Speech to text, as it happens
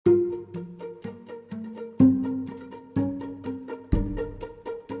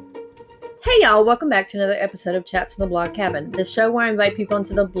Hey y'all, welcome back to another episode of Chats in the Blog Cabin, the show where I invite people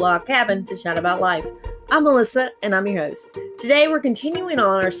into the blog cabin to chat about life. I'm Melissa and I'm your host. Today we're continuing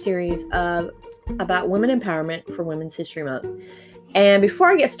on our series about women empowerment for Women's History Month. And before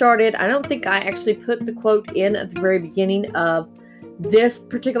I get started, I don't think I actually put the quote in at the very beginning of this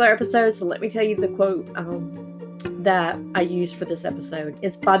particular episode, so let me tell you the quote that I used for this episode.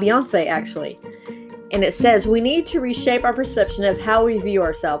 It's by Beyonce, actually. And it says, "We need to reshape our perception of how we view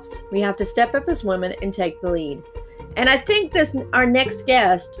ourselves. We have to step up as women and take the lead." And I think our next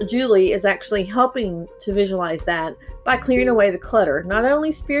guest, Julie, is actually helping to visualize that by clearing away the clutter, not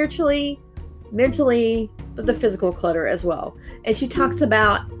only spiritually, mentally, but the physical clutter as well. And she talks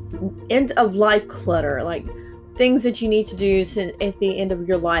about end of life clutter, like things that you need to do at the end of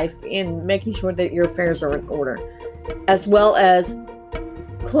your life in making sure that your affairs are in order, as well as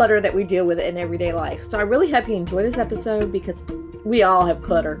clutter that we deal with in everyday life. So I really hope you enjoy this episode because we all have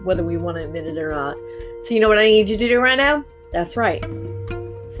clutter, whether we want to admit it or not. So you know what I need you to do right now? That's right.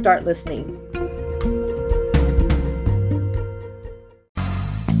 Start listening.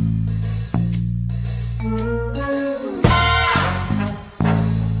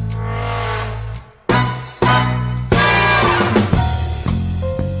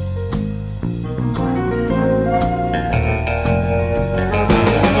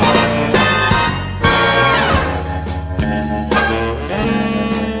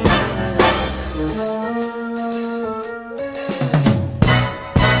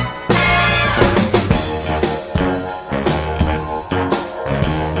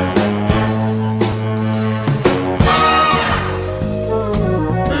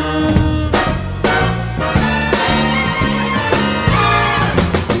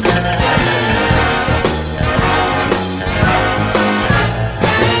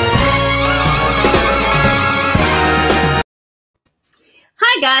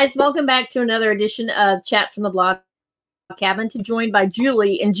 Guys, welcome back to another edition of Chats from the Blog Cabin, joined by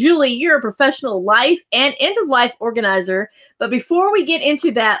Julie. And Julie, you're a professional life and end-of-life organizer. But before we get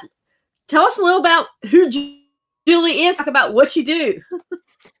into that, tell us a little about who Julie is. Talk about what you do.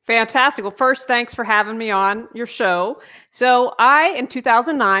 Fantastic. Well, first, thanks for having me on your show. So in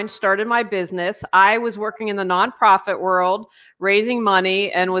 2009, started my business. I was working in the nonprofit world, raising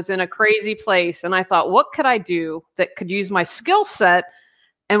money, and was in a crazy place. And I thought, what could I do that could use my skill set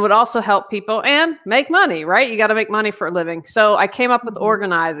and would also help people and make money, right? You got to make money for a living. So I came up with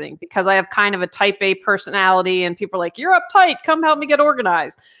organizing because I have kind of a type A personality and people are like, "You're uptight, come help me get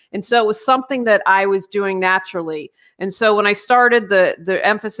organized." And so it was something that I was doing naturally. And so when I started, the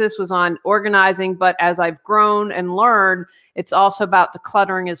emphasis was on organizing, but as I've grown and learned, it's also about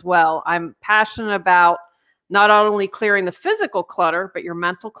decluttering as well. I'm passionate about not only clearing the physical clutter, but your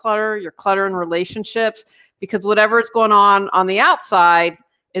mental clutter, your clutter in relationships, because whatever is going on the outside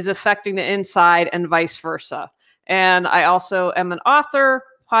is affecting the inside and vice versa. And I also am an author,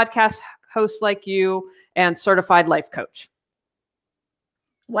 podcast host like you, and certified life coach.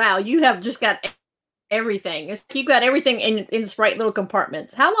 Wow, you have just got everything. You've got everything in its right little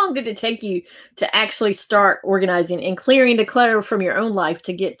compartments. How long did it take you to actually start organizing and clearing the clutter from your own life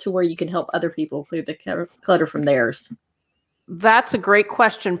to get to where you can help other people clear the clutter from theirs? That's a great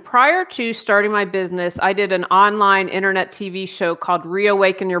question. Prior to starting my business, I did an online internet TV show called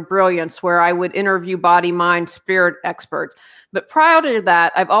Reawaken Your Brilliance, where I would interview body, mind, spirit experts. But prior to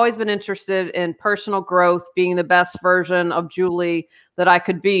that, I've always been interested in personal growth, being the best version of Julie that I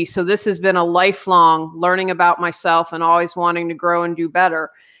could be. So this has been a lifelong learning about myself and always wanting to grow and do better.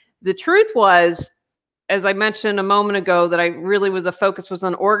 The truth was, as I mentioned a moment ago, that the focus was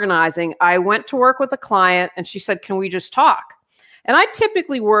on organizing. I went to work with a client and she said, "Can we just talk?" And I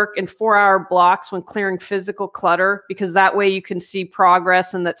typically work in 4-hour blocks when clearing physical clutter, because that way you can see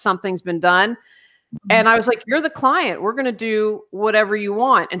progress and that something's been done. And I was like, "You're the client. We're going to do whatever you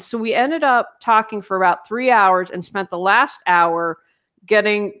want." And so we ended up talking for about 3 hours and spent the last hour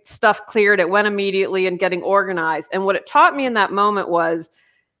getting stuff cleared. It went immediately and getting organized. And what it taught me in that moment was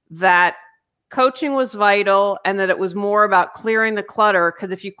that coaching was vital and that it was more about clearing the clutter,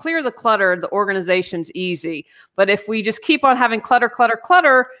 because if you clear the clutter, the organization's easy. But if we just keep on having clutter,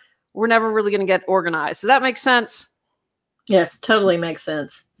 we're never really going to get organized. Does that make sense? Yes, totally makes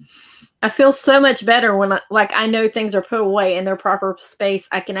sense. I feel so much better when I know things are put away in their proper space.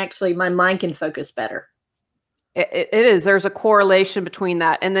 My mind can focus better. It is. There's a correlation between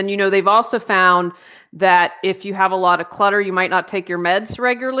that. And then, they've also found that if you have a lot of clutter, you might not take your meds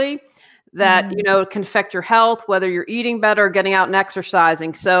regularly. That, can affect your health, whether you're eating better or getting out and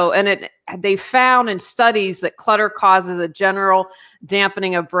exercising. So, they found in studies that clutter causes a general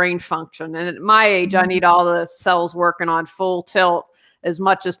dampening of brain function. And at my age, I need all the cells working on full tilt as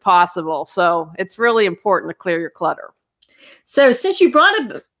much as possible. So it's really important to clear your clutter. So since you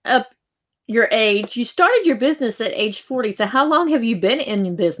brought up your age, you started your business at age 40. So how long have you been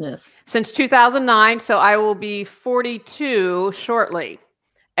in business? Since 2009. So I will be 42 shortly.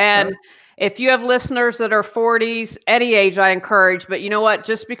 And if you have listeners that are 40s, any age I encourage, but you know what?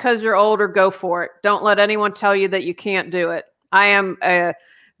 Just because you're older, go for it. Don't let anyone tell you that you can't do it. I am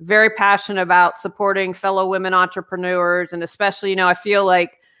very passionate about supporting fellow women entrepreneurs. And especially, I feel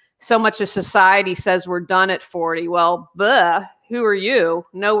like so much of society says we're done at 40. Well, who are you?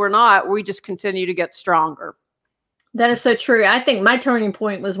 No, we're not. We just continue to get stronger. That is so true. I think my turning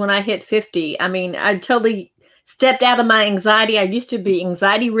point was when I hit 50. I mean, I totally stepped out of my anxiety. I used to be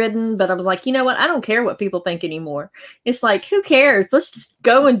anxiety ridden, but I was like, you know what? I don't care what people think anymore. It's like, who cares? Let's just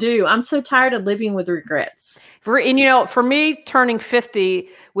go and do. I'm so tired of living with regrets. And for me, turning 50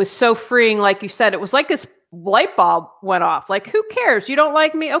 was so freeing. Like you said, it was like this light bulb went off. Like, who cares? You don't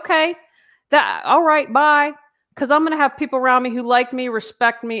like me? Okay. All right, bye. Because I'm going to have people around me who like me,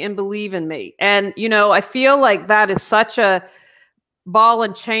 respect me, and believe in me. And, I feel like that is such a ball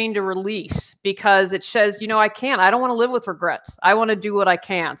and chain to release, because it says, I don't want to live with regrets. I want to do what I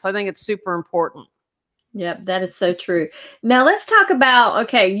can. So I think it's super important. Yep, that is so true. Now let's talk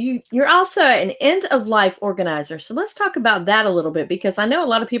about, you're also an end of life organizer. So let's talk about that a little bit, because I know a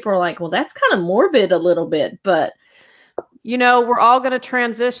lot of people are like, well, that's kind of morbid a little bit, but we're all going to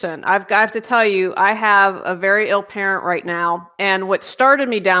transition. I've got to tell you, I have a very ill parent right now. And what started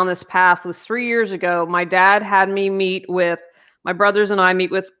me down this path was 3 years ago. My dad had me my brothers and I meet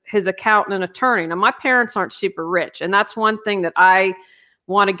with his accountant and attorney. Now, my parents aren't super rich. And that's one thing that I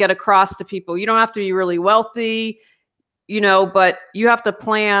want to get across to people. You don't have to be really wealthy, but you have to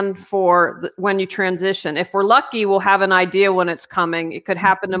plan for when you transition. If we're lucky, we'll have an idea when it's coming. It could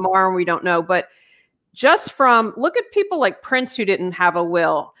happen tomorrow and we don't know. But just look at people like Prince, who didn't have a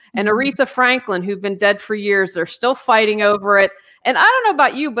will, and Aretha Franklin, who've been dead for years. They're still fighting over it. And I don't know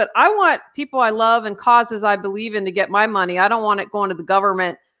about you, but I want people I love and causes I believe in to get my money. I don't want it going to the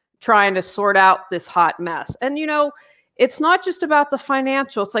government trying to sort out this hot mess. And, it's not just about the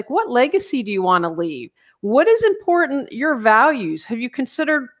financial. It's like, what legacy do you want to leave? What is important? Your values. Have you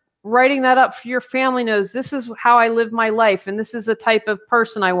considered writing that up for your family? Knows this is how I live my life, and this is the type of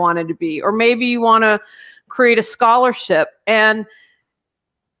person I wanted to be. Or maybe you want to create a scholarship, and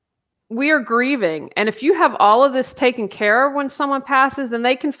we are grieving. And if you have all of this taken care of when someone passes, then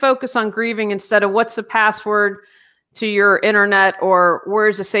they can focus on grieving instead of what's the password to your internet or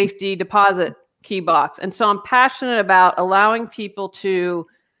where's the safety deposit key box. And so I'm passionate about allowing people to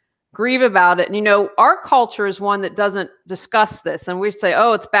grieve about it. And, our culture is one that doesn't discuss this. And we say,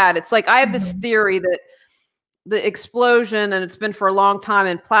 oh, it's bad. It's like, I have this theory that the explosion, and it's been for a long time,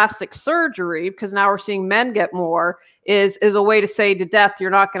 in plastic surgery, because now we're seeing men get more, is a way to say to death, you're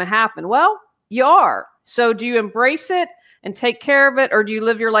not going to happen. Well, you are. So do you embrace it and take care of it, or do you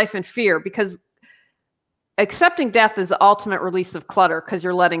live your life in fear? Because accepting death is the ultimate release of clutter, because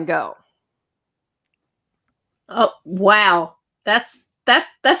you're letting go. Oh, wow. That's a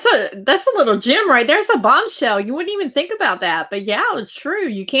little gem right there. It's a bombshell. You wouldn't even think about that. But yeah, it's true.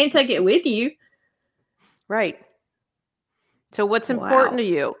 You can't take it with you. Right. So what's important to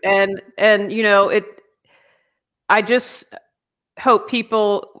you? And I just hope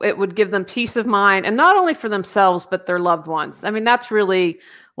it would give them peace of mind, and not only for themselves, but their loved ones. I mean, that's really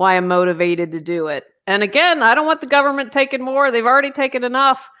why I'm motivated to do it. And again, I don't want the government taking more. They've already taken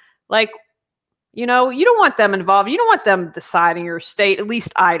enough. Like, you don't want them involved. You don't want them deciding your estate. At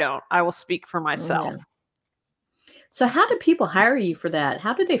least I don't. I will speak for myself. Yeah. So how do people hire you for that?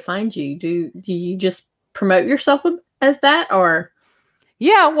 How do they find you? Do you just promote yourself as that, or?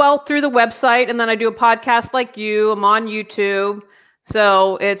 Yeah, well, through the website, and then I do a podcast like you. I'm on YouTube.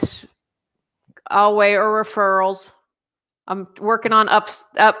 So it's all way or referrals. I'm working on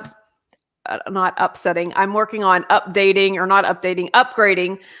not upsetting. I'm working on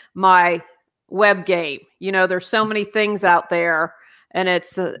upgrading my web game. There's so many things out there, and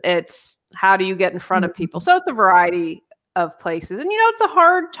it's how do you get in front of people? So it's a variety of places, and it's a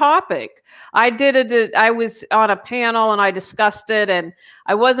hard topic. I was on a panel and I discussed it, and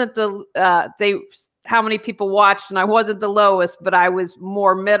I wasn't how many people watched, and I wasn't the lowest, but I was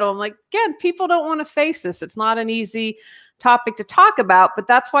more middle. I'm like, again, people don't want to face this. It's not an easy topic to talk about, but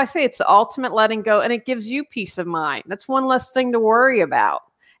that's why I say it's the ultimate letting go, and it gives you peace of mind. That's one less thing to worry about.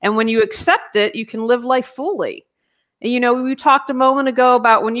 And when you accept it, you can live life fully. And, we talked a moment ago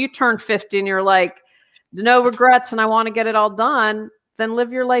about when you turn 50 and you're like, no regrets, and I want to get it all done, then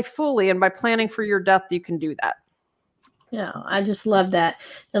live your life fully. And by planning for your death, you can do that. Yeah, I just love that.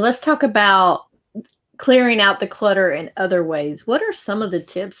 Now let's talk about clearing out the clutter in other ways. What are some of the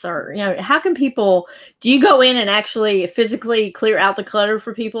tips? Or, how can people, do you go in and actually physically clear out the clutter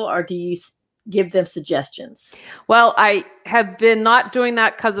for people, or do you give them suggestions? Well, I have been not doing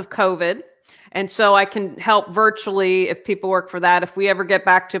that because of COVID. And so I can help virtually if people work for that. If we ever get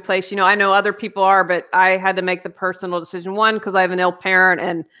back to a place, I know other people are, but I had to make the personal decision. One, because I have an ill parent,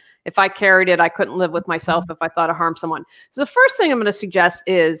 and if I carried it, I couldn't live with myself if I thought I harmed someone. So the first thing I'm going to suggest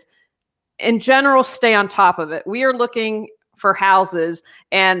is, in general, stay on top of it. We are looking for houses,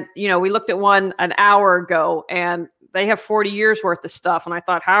 and we looked at one an hour ago, and they have 40 years worth of stuff. And I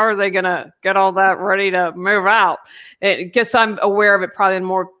thought, how are they going to get all that ready to move out? I guess I'm aware of it probably than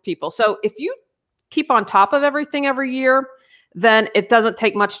more people. So if you keep on top of everything every year, then it doesn't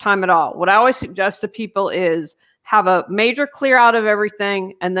take much time at all. What I always suggest to people is have a major clear out of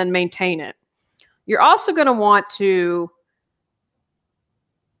everything and then maintain it. You're also going to want to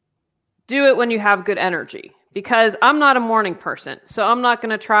do it when you have good energy, because I'm not a morning person. So I'm not going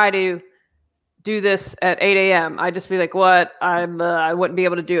to try to do this at 8 a.m. I just be like, what? I wouldn't be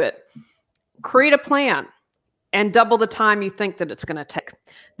able to do it. Create a plan and double the time you think that it's going to take.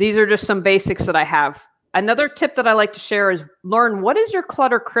 These are just some basics that I have. Another tip that I like to share is learn what is your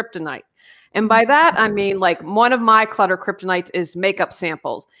clutter kryptonite. And by that, I mean, like, one of my clutter kryptonites is makeup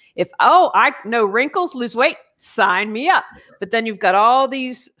samples. If, I know wrinkles, lose weight, sign me up. But then you've got all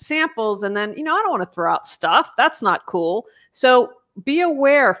these samples, and then, I don't want to throw out stuff. That's not cool. So be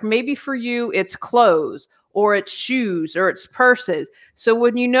aware, maybe for you, it's clothes, or it's shoes, or it's purses. So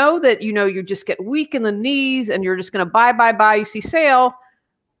when you know that, you just get weak in the knees and you're just going to buy, you see sale,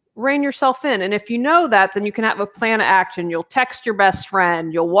 rein yourself in. And if you know that, then you can have a plan of action. You'll text your best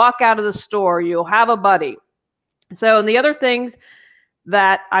friend. You'll walk out of the store. You'll have a buddy. So, and the other things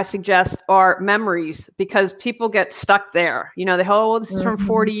that I suggest are memories, because people get stuck there. They this is from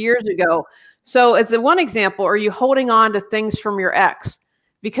 40 years ago. So as one example, are you holding on to things from your ex?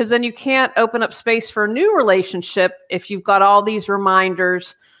 Because then you can't open up space for a new relationship if you've got all these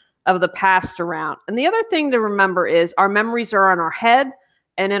reminders of the past around. And the other thing to remember is our memories are in our head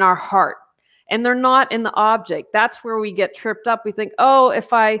and in our heart, and they're not in the object. That's where we get tripped up. We think,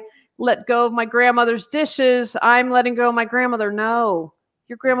 if I let go of my grandmother's dishes, I'm letting go of my grandmother. No,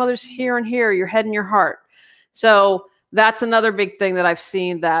 your grandmother's here and here, your head and your heart. So that's another big thing that I've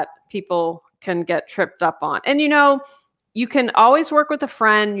seen that people can get tripped up on. And, you can always work with a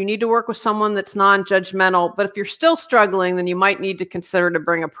friend. You need to work with someone that's non-judgmental. But if you're still struggling, then you might need to consider to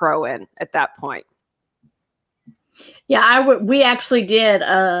bring a pro in at that point. Yeah, we actually did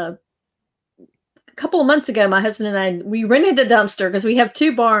a couple of months ago. My husband and I, we rented a dumpster because we have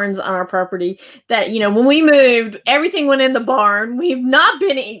 2 barns on our property that, when we moved, everything went in the barn. We've not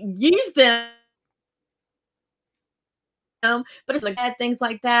been used them. But it's like bad things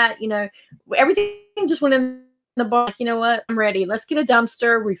like that, everything just went in the barn. Like, you know what? I'm ready. Let's get a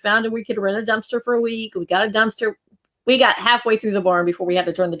dumpster. We found we could rent a dumpster for a week. We got a dumpster. We got halfway through the barn before we had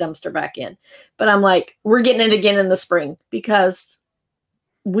to turn the dumpster back in. But I'm like, we're getting it again in the spring because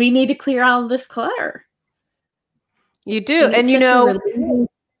we need to clear all of this clutter. You do. And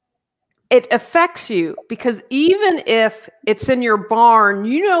it affects you, because even if it's in your barn,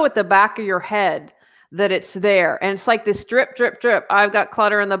 at the back of your head that it's there. And it's like this drip, drip, drip. I've got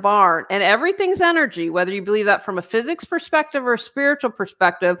clutter in the barn, and everything's energy, whether you believe that from a physics perspective or a spiritual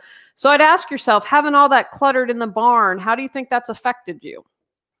perspective. So I'd ask yourself, having all that cluttered in the barn, how do you think that's affected you?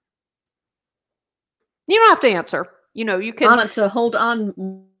 You don't have to answer. You can want to hold on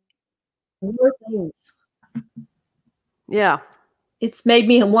more things. Yeah. It's made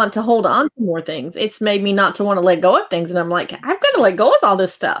me want to hold on to more things. It's made me not to want to let go of things. And I'm like, I've got to let go of all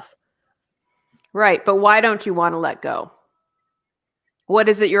this stuff. Right. But why don't you want to let go? What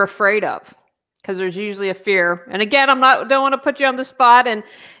is it you're afraid of? Because there's usually a fear. And again, don't want to put you on the spot, and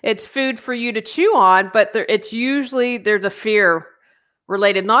it's food for you to chew on, but there's a fear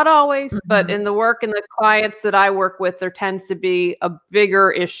related, not always, but in the work and the clients that I work with, there tends to be a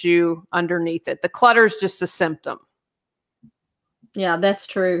bigger issue underneath it. The clutter is just a symptom. Yeah, that's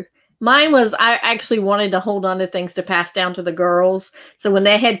true. Mine was, I actually wanted to hold on to things to pass down to the girls. So when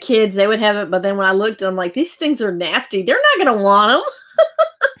they had kids, they would have it. But then when I looked, I'm like, these things are nasty. They're not going to want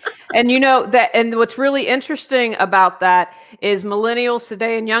them. And what's really interesting about that is millennials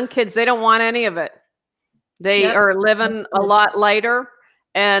today and young kids, they don't want any of it. They are living a lot lighter.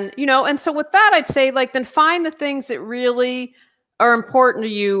 And, and so with that, I'd say, then find the things that really are important to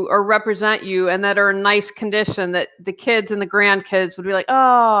you or represent you and that are in nice condition, that the kids and the grandkids would be like,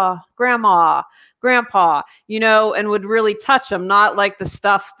 oh, grandma, grandpa, and would really touch them. Not like the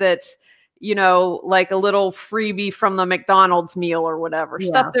stuff that's, like a little freebie from the McDonald's meal or whatever. Yeah.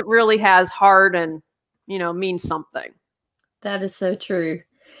 Stuff that really has heart and means something. That is so true.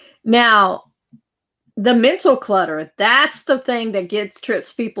 Now, the mental clutter, that's the thing that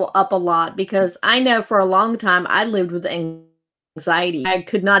trips people up a lot, because I know for a long time I lived with anxiety. I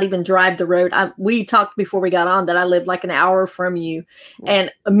could not even drive the road. We talked before we got on that I lived like an hour from you.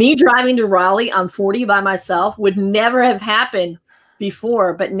 And me driving to Raleigh on 40 by myself would never have happened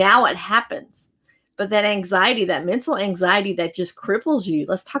before, but now it happens. But that anxiety, that mental anxiety that just cripples you,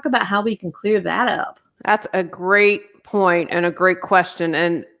 let's talk about how we can clear that up. That's a great point and a great question.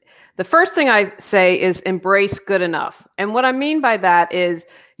 And the first thing I say is embrace good enough. And what I mean by that is,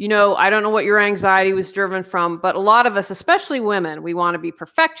 I don't know what your anxiety was driven from, but a lot of us, especially women, we want to be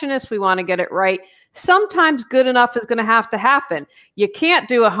perfectionists. We want to get it right. Sometimes good enough is going to have to happen. You can't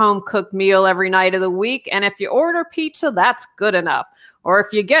do a home cooked meal every night of the week. And if you order pizza, that's good enough. Or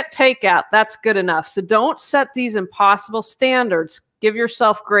if you get takeout, that's good enough. So don't set these impossible standards. Give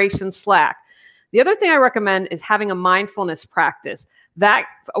yourself grace and slack. The other thing I recommend is having a mindfulness practice. That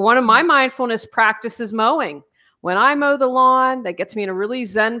one of my mindfulness practices mowing. When I mow the lawn, that gets me in a really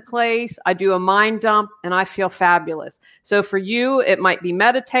zen place. I do a mind dump and I feel fabulous. So for you, it might be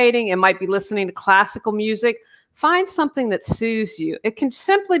meditating. It might be listening to classical music. Find something that soothes you. It can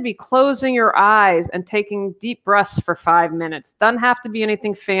simply be closing your eyes and taking deep breaths for 5 minutes. Doesn't have to be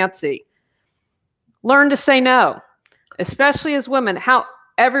anything fancy. Learn to say no, especially as women.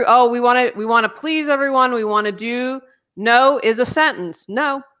 We want to please everyone. We want to do. No is a sentence.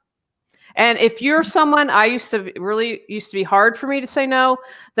 No. And if you're someone, used to be hard for me to say no,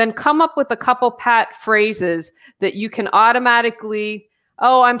 then come up with a couple pat phrases that you can automatically,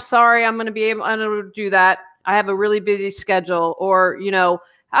 oh, I'm sorry, I'm going to be able to do that. I have a really busy schedule, or,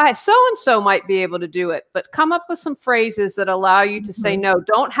 so-and-so might be able to do it, but come up with some phrases that allow you to say no.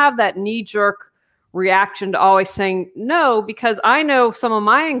 Don't have that knee-jerk reaction to always saying no, because I know some of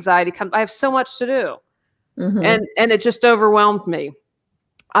my anxiety comes, I have so much to do. And it just overwhelmed me.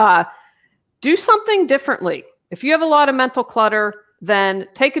 Do something differently. If you have a lot of mental clutter, then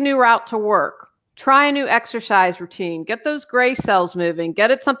take a new route to work. Try a new exercise routine. Get those gray cells moving.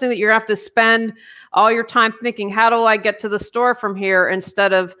 Get it something that you're going to have to spend all your time thinking, how do I get to the store from here,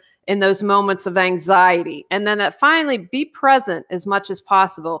 instead of in those moments of anxiety. And then that finally, be present as much as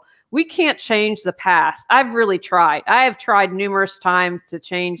possible. We can't change the past. I've really tried. I have tried numerous times to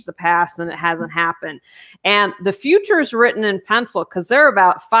change the past, and it hasn't happened. And the future is written in pencil, because there are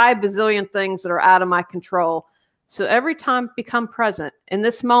about 5 bazillion things that are out of my control. So every time, become present. In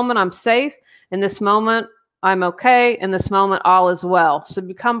this moment, I'm safe. In this moment, I'm okay. In this moment, all is well. So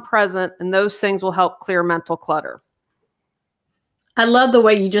become present, and those things will help clear mental clutter. I love the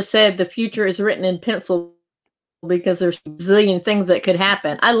way you just said the future is written in pencil, because there's a zillion things that could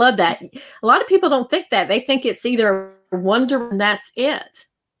happen. I love that. A lot of people don't think that. They think it's either wonder and that's it.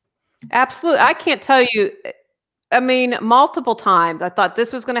 Absolutely. I can't tell you. I mean, multiple times I thought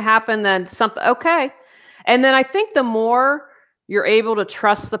this was going to happen, then something. Okay. And then I think the more you're able to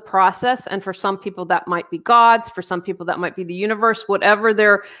trust the process, and for some people that might be God's, for some people that might be the universe, whatever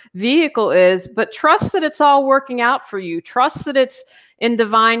their vehicle is, but trust that it's all working out for you. Trust that it's in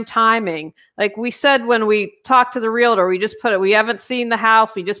divine timing. Like we said, when we talked to the realtor, we haven't seen the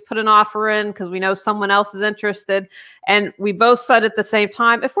house. We just put an offer in because we know someone else is interested. And we both said at the same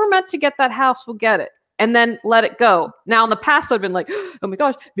time, if we're meant to get that house, we'll get it. And then let it go. Now, in the past, I've been like, oh my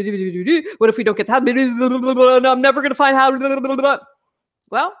gosh, what if we don't get that? I'm never going to find how.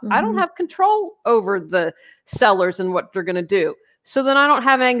 Well, I don't have control over the sellers and what they're going to do. So then I don't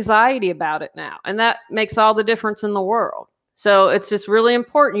have anxiety about it now. And that makes all the difference in the world. So it's just really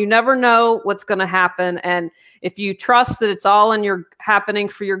important. You never know what's going to happen. And if you trust that it's all happening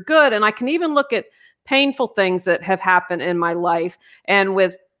for your good, and I can even look at painful things that have happened in my life, and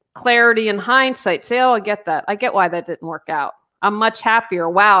with clarity and hindsight, say, oh, I get that. I get why that didn't work out. I'm much happier.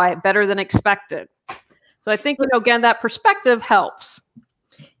 Wow, I had better than expected. So I think, again, that perspective helps.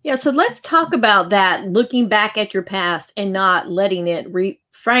 Yeah, so let's talk about that, looking back at your past and not letting it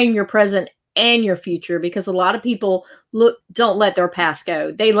reframe your present and your future, because a lot of people don't let their past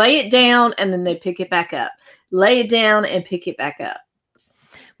go. They lay it down and then they pick it back up. Lay it down and pick it back up.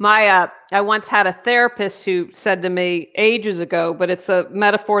 I once had a therapist who said to me ages ago, but it's a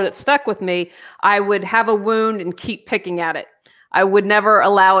metaphor that stuck with me. I would have a wound and keep picking at it. I would never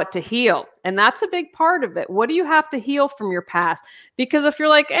allow it to heal. And that's a big part of it. What do you have to heal from your past? Because if you're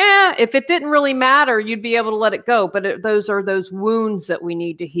like, if it didn't really matter, you'd be able to let it go. But those are those wounds that we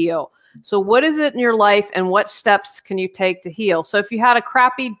need to heal. So what is it in your life, and what steps can you take to heal? So if you had a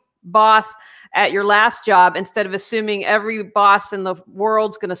crappy boss at your last job, instead of assuming every boss in the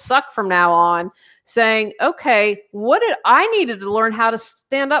world's going to suck from now on, saying, okay, I needed to learn how to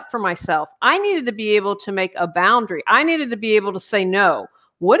stand up for myself. I needed to be able to make a boundary. I needed to be able to say no.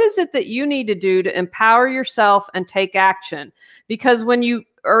 What is it that you need to do to empower yourself and take action? Because when you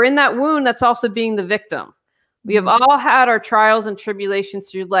are in that wound, that's also being the victim. We have all had our trials and tribulations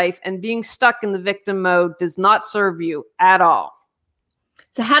through life, and being stuck in the victim mode does not serve you at all.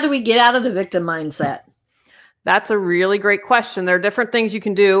 So how do we get out of the victim mindset? That's a really great question. There are different things you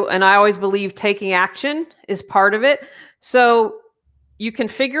can do, and I always believe taking action is part of it. So you can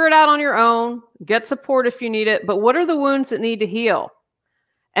figure it out on your own, get support if you need it, but what are the wounds that need to heal?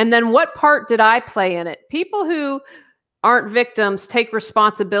 And then what part did I play in it? People who aren't victims take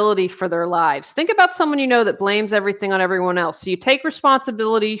responsibility for their lives. Think about someone you know that blames everything on everyone else. So you take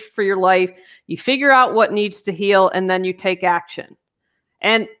responsibility for your life, you figure out what needs to heal, and then you take action.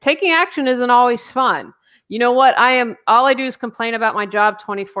 And taking action isn't always fun. You know what? All I do is complain about my job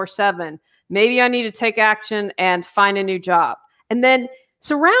 24/7. Maybe I need to take action and find a new job. And then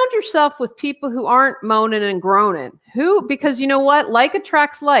surround yourself with people who aren't moaning and groaning. Because you know what? Like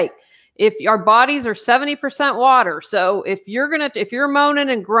attracts like. If our bodies are 70% water, so if you're moaning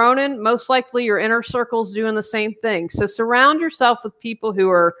and groaning, most likely your inner circle's doing the same thing. So surround yourself with people who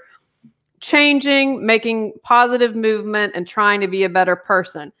are changing, making positive movement, and trying to be a better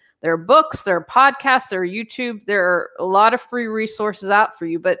person. There are books, there are podcasts, there are YouTube, there are a lot of free resources out for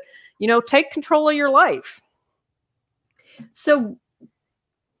you, but take control of your life. So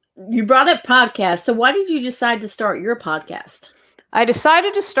you brought up podcasts. So why did you decide to start your podcast? I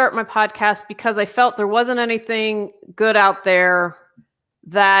decided to start my podcast because I felt there wasn't anything good out there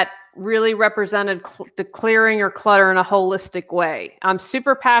that really represented the clearing your clutter in a holistic way. I'm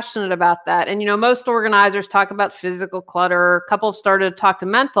super passionate about that. And, most organizers talk about physical clutter. A couple have started to talk to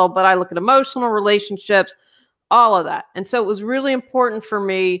mental, but I look at emotional relationships, all of that. And so it was really important for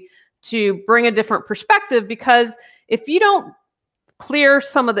me to bring a different perspective, because if you don't clear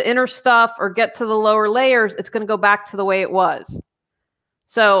some of the inner stuff or get to the lower layers, it's going to go back to the way it was.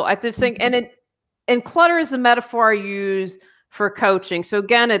 So I just think, and clutter is a metaphor I use for coaching. So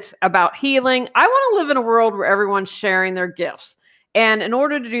again, it's about healing. I want to live in a world where everyone's sharing their gifts. And in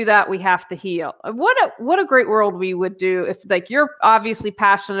order to do that, we have to heal. What a great world we would do if, you're obviously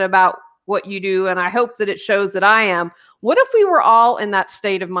passionate about what you do, and I hope that it shows that I am. What if we were all in that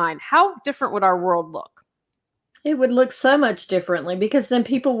state of mind? How different would our world look? It would look so much differently, because then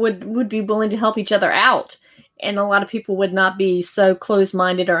people would be willing to help each other out. And a lot of people would not be so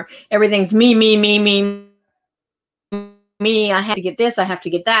closed-minded, or everything's me, me, me, me, me. I have to get this. I have to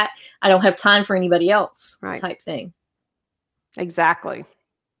get that. I don't have time for anybody else, right, type thing. Exactly.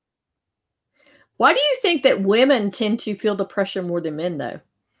 Why do you think that women tend to feel the pressure more than men, though?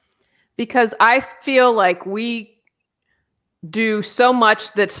 Because I feel like we do so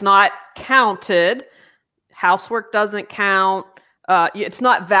much that's not counted. Housework doesn't count. It's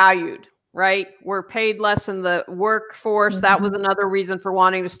not valued. Right? We're paid less in the workforce. Mm-hmm. That was another reason for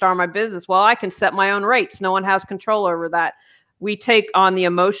wanting to start my business. Well, I can set my own rates. No one has control over that. We take on the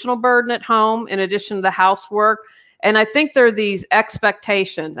emotional burden at home in addition to the housework. And I think there are these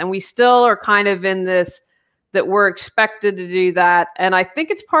expectations, and we still are kind of in this, that we're expected to do that. And I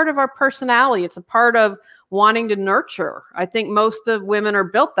think it's part of our personality. It's a part of wanting to nurture. I think most of women are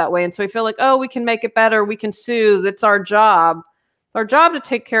built that way. And so we feel like, oh, we can make it better. We can soothe. It's our job. Our job to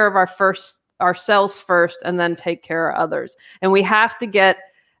take care of ourselves first, and then take care of others. And we have to get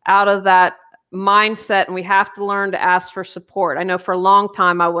out of that mindset, and we have to learn to ask for support. I know for a long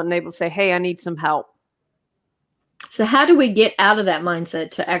time I wasn't able to say, hey, I need some help. So how do we get out of that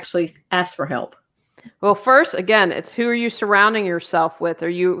mindset to actually ask for help? Well, first, again, it's who are you surrounding yourself with? Are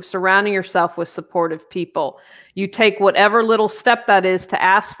you surrounding yourself with supportive people? You take whatever little step that is to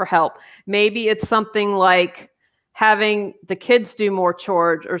ask for help. Maybe it's something like having the kids do more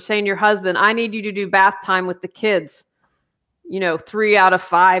chores, or saying to your husband, I need you to do bath time with the kids, 3 out of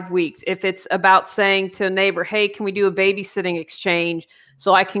 5 weeks. If it's about saying to a neighbor, hey, can we do a babysitting exchange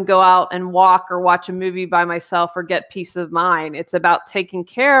so I can go out and walk or watch a movie by myself or get peace of mind. It's about taking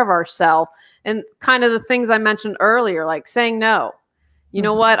care of ourselves, and kind of the things I mentioned earlier, like saying no. You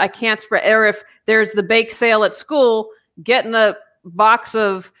know what? I can't spread, or if there's the bake sale at school, getting a box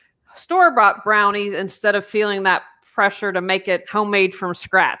of store-bought brownies instead of feeling that pressure to make it homemade from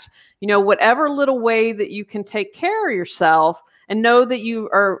scratch. Whatever little way that you can take care of yourself and know that you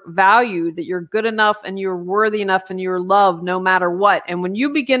are valued, that you're good enough and you're worthy enough and you're loved no matter what. And when you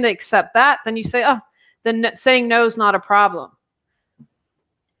begin to accept that, then you say, then saying no is not a problem.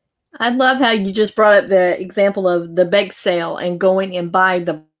 I love how you just brought up the example of the bake sale and going and buy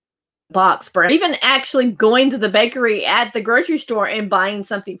the box bread, even actually going to the bakery at the grocery store and buying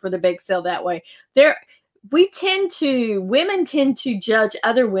something for the bake sale that way. Women tend to judge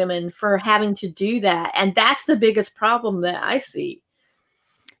other women for having to do that. And that's the biggest problem that I see.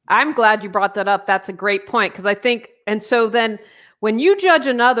 I'm glad you brought that up. That's a great point. Because I think, and so then when you judge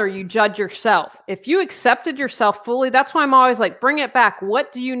another, you judge yourself. If you accepted yourself fully, that's why I'm always like, bring it back.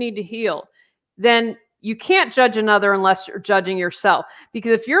 What do you need to heal? Then you can't judge another unless you're judging yourself.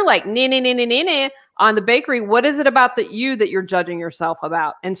 Because if you're like, nah, on the bakery, what is it about that you're judging yourself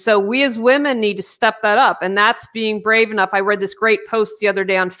about? And so we as women need to step that up. And that's being brave enough. I read this great post the other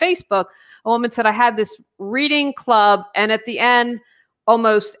day on Facebook. A woman said, I had this reading club. And at the end,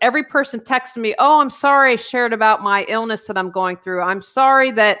 almost every person texted me, oh, I'm sorry I shared about my illness that I'm going through. I'm sorry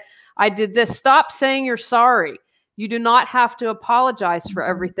that I did this. Stop saying you're sorry. You do not have to apologize for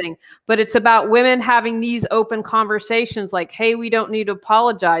everything. But it's about women having these open conversations like, hey, we don't need to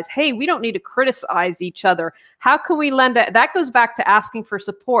apologize. Hey, we don't need to criticize each other. How can we lend that? That goes back to asking for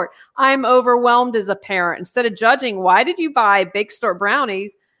support. I'm overwhelmed as a parent. Instead of judging, why did you buy bake store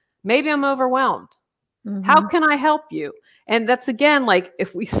brownies? Maybe I'm overwhelmed. Mm-hmm. How can I help you? And that's, again, like,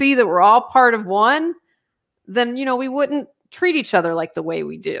 if we see that we're all part of one, then, we wouldn't treat each other like the way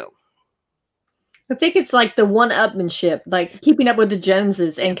we do. I think it's like the one-upmanship, like keeping up with the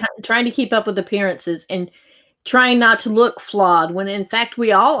Joneses and trying to keep up with appearances and trying not to look flawed when, in fact,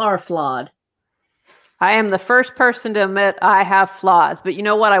 we all are flawed. I am the first person to admit I have flaws, but you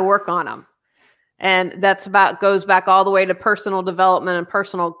know what? I work on them. And goes back all the way to personal development and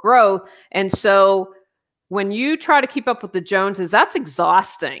personal growth. And so when you try to keep up with the Joneses, that's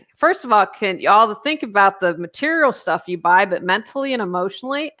exhausting. First of all, can you all think about the material stuff you buy, but mentally and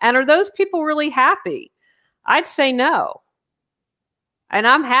emotionally? And are those people really happy? I'd say no. And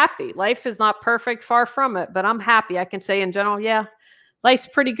I'm happy. Life is not perfect, far from it, but I'm happy. I can say in general, yeah, life's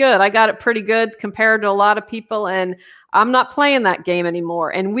pretty good. I got it pretty good compared to a lot of people. And I'm not playing that game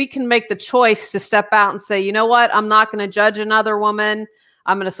anymore. And we can make the choice to step out and say, you know what? I'm not going to judge another woman.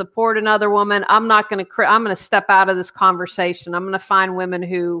 I'm going to support another woman. I'm going to step out of this conversation. I'm going to find women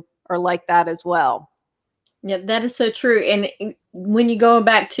who are like that as well. Yeah, that is so true. And when you go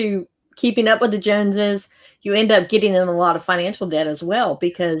back to keeping up with the Joneses, you end up getting in a lot of financial debt as well,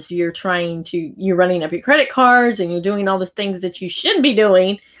 because you're running up your credit cards and you're doing all the things that you shouldn't be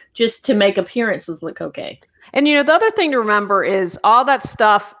doing just to make appearances look okay. And, the other thing to remember is all that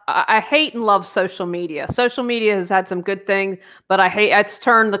stuff. I hate and love social media. Social media has had some good things, but it's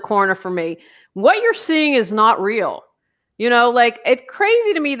turned the corner for me. What you're seeing is not real. It's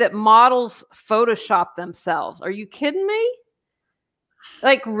crazy to me that models Photoshop themselves. Are you kidding me?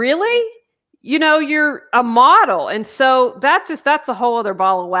 Like, really? You're a model. And so that's a whole other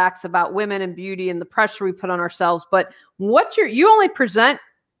ball of wax about women and beauty and the pressure we put on ourselves. But you only present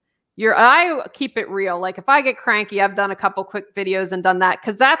I keep it real. Like, if I get cranky, I've done a couple quick videos and done that,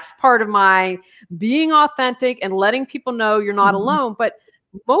 because that's part of my being authentic and letting people know you're not alone. But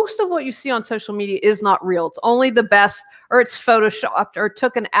most of what you see on social media is not real. It's only the best, or it's photoshopped, or it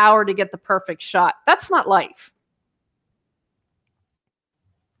took an hour to get the perfect shot. That's not life.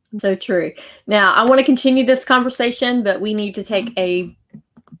 So true. Now, I want to continue this conversation, but we need to take a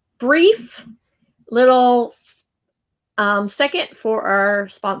brief little second for our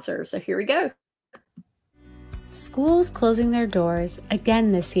sponsor. So here we go. Schools closing their doors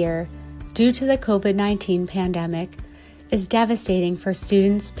again this year due to the COVID-19 pandemic is devastating for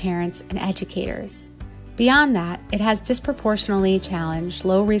students, parents, and educators. Beyond that, it has disproportionately challenged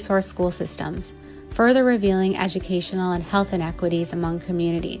low-resource school systems, further revealing educational and health inequities among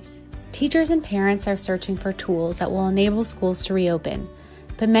communities. Teachers and parents are searching for tools that will enable schools to reopen,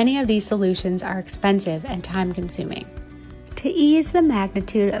 but many of these solutions are expensive and time-consuming. To ease the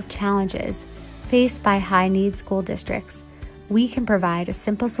magnitude of challenges faced by high-need school districts, we can provide a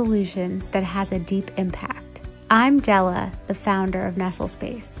simple solution that has a deep impact. I'm Della, the founder of Nestle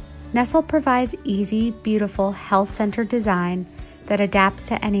Space. Nestle provides easy, beautiful, health-centered design that adapts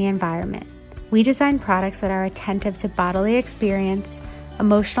to any environment. We design products that are attentive to bodily experience,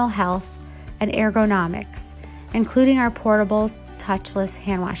 emotional health, and ergonomics, including our portable, touchless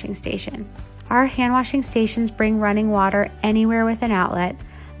hand washing station. Our hand washing stations bring running water anywhere with an outlet,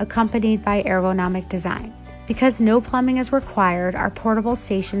 accompanied by ergonomic design. Because no plumbing is required, our portable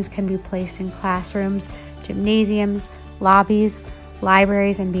stations can be placed in classrooms, gymnasiums, lobbies,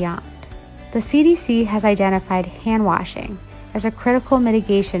 libraries, and beyond. The CDC has identified hand washing as a critical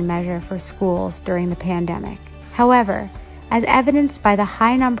mitigation measure for schools during the pandemic. However, as evidenced by the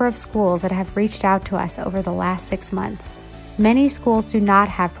high number of schools that have reached out to us over the last 6 months, many schools do not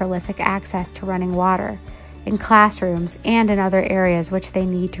have prolific access to running water, in classrooms and in other areas which they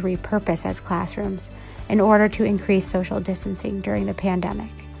need to repurpose as classrooms in order to increase social distancing during the pandemic.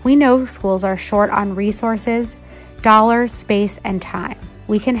 We know schools are short on resources, dollars, space, and time.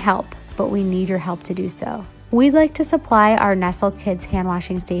 We can help, but we need your help to do so. We'd like to supply our Nestle Kids hand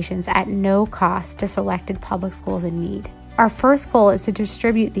washing stations at no cost to selected public schools in need. Our first goal is to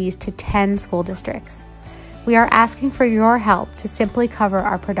distribute these to 10 school districts. We are asking for your help to simply cover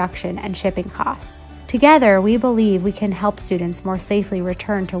our production and shipping costs. Together, we believe we can help students more safely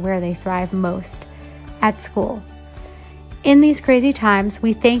return to where they thrive most, at school. In these crazy times,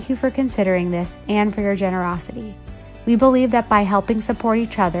 we thank you for considering this and for your generosity. We believe that by helping support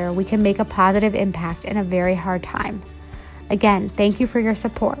each other, we can make a positive impact in a very hard time. Again, thank you for your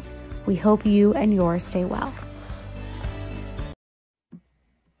support. We hope you and yours stay well.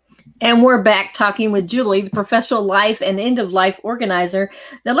 And we're back talking with Julie, the professional life and end-of-life organizer.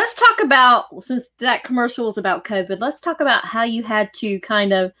 Now let's talk about, since that commercial was about COVID, let's talk about how you had to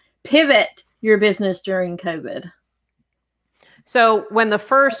kind of pivot your business during COVID. So when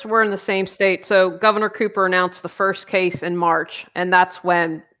we're in the same state, so Governor Cooper announced the first case in March, and that's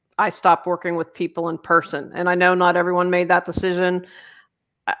when I stopped working with people in person. And I know not everyone made that decision.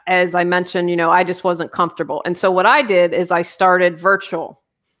 As I mentioned, I just wasn't comfortable. And so what I did is I started virtual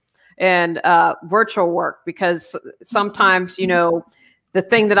work, because sometimes, the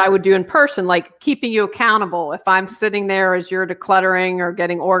thing that I would do in person, like keeping you accountable, if I'm sitting there as you're decluttering or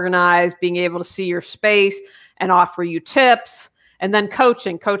getting organized, being able to see your space and offer you tips. And then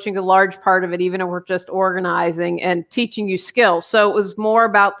coaching's a large part of it, even if we're just organizing and teaching you skills. So it was more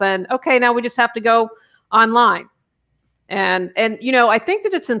about then, okay, now we just have to go online. And I think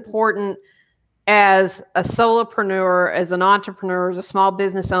that it's important as a solopreneur, as an entrepreneur, as a small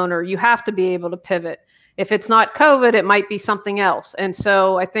business owner, you have to be able to pivot. If it's not COVID, it might be something else. And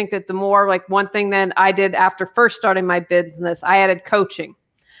so I think that the more, like, one thing then I did after first starting my business, I added coaching.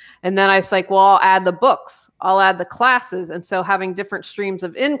 And then I was like, well, I'll add the books, I'll add the classes. And so having different streams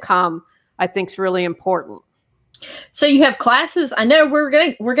of income, I think, is really important. So you have classes. I know we're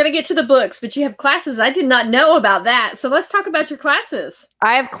gonna get to the books, but you have classes. I did not know about that. So let's talk about your classes.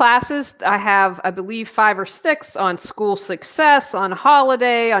 I have classes. I have, I believe, 5 or 6 on school success, on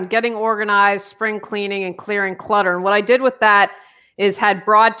holiday, on getting organized, spring cleaning, and clearing clutter. And what I did with that is had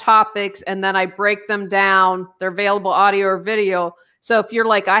broad topics, and then I break them down. They're available audio or video. So if you're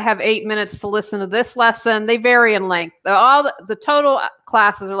like, I have 8 minutes to listen to this lesson, they vary in length. The total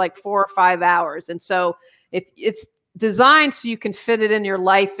classes are like 4 or 5 hours. And so if it's designed so you can fit it in your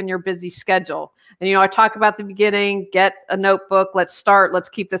life and your busy schedule. And, I talk about the beginning, get a notebook, let's start, let's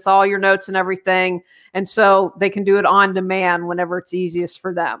keep this, all your notes and everything. And so they can do it on demand whenever it's easiest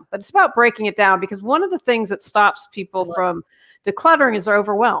for them. But it's about breaking it down, because one of the things that stops people from decluttering is they're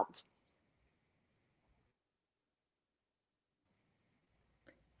overwhelmed.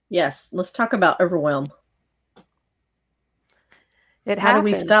 Yes, let's talk about overwhelm. How do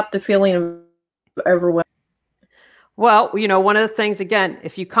we stop the feeling of overwhelmed? Well, one of the things, again,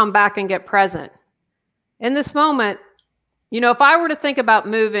 if you come back and get present in this moment, if I were to think about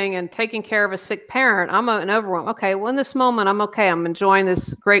moving and taking care of a sick parent, I'm an overwhelm. Okay, well, in this moment, I'm okay. I'm enjoying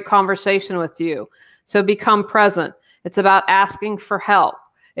this great conversation with you. So become present. It's about asking for help.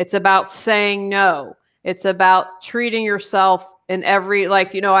 It's about saying no. It's about treating yourself in every,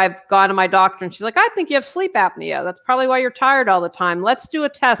 I've gone to my doctor and she's like, I think you have sleep apnea. That's probably why you're tired all the time. Let's do a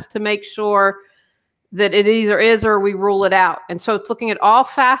test to make sure that it either is or we rule it out. And so it's looking at all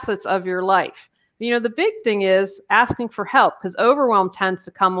facets of your life. The big thing is asking for help, because overwhelm tends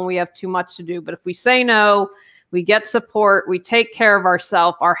to come when we have too much to do. But if we say no, we get support, we take care of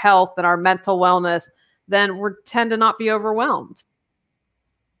ourselves, our health and our mental wellness, then we tend to not be overwhelmed.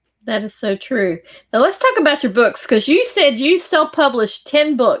 That is so true. Now let's talk about your books, because you said you self-published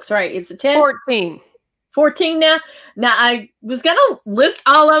 10 books, right? Is it 10? 14. 14 now? Now, I was going to list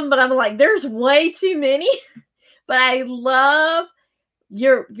all of them, but I'm like, there's way too many. But I love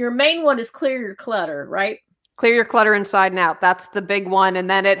your main one is Clear Your Clutter, right? Clear Your Clutter Inside and Out. That's the big one. And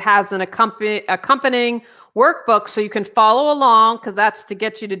then it has an accompanying workbook so you can follow along, because that's to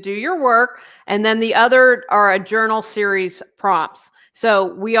get you to do your work. And then the other are a journal series prompts.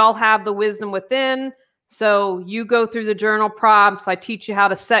 So we all have the wisdom within. So you go through the journal prompts. I teach you how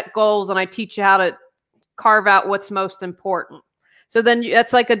to set goals, and I teach you how to carve out what's most important. So then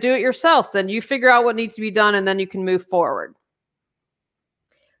that's like a do-it-yourself. Then you figure out what needs to be done, and then you can move forward.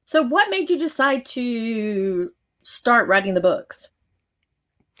 So what made you decide to start writing the books?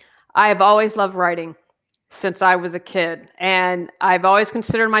 I've always loved writing since I was a kid, and I've always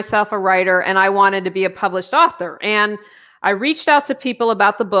considered myself a writer, and I wanted to be a published author. And I reached out to people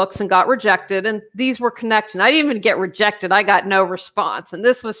about the books and got rejected. And these were connections. I didn't even get rejected. I got no response. And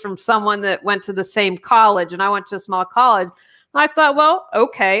this was from someone that went to the same college, and I went to a small college. And I thought, well,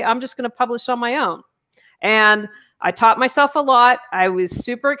 okay, I'm just going to publish on my own. And I taught myself a lot. I was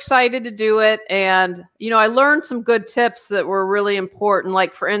super excited to do it. And, I learned some good tips that were really important.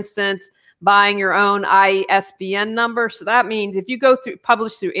 Like, for instance, buying your own ISBN number. So that means if you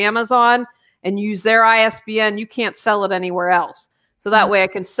publish through Amazon and use their ISBN, you can't sell it anywhere else. So that way I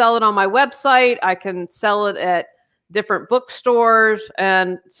can sell it on my website. I can sell it at different bookstores.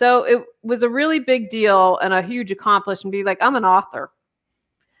 And so it was a really big deal and a huge accomplishment to be like, I'm an author.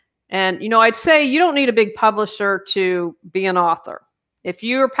 And, I'd say you don't need a big publisher to be an author. If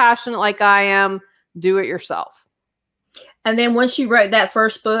you're passionate like I am, do it yourself. And then once you wrote that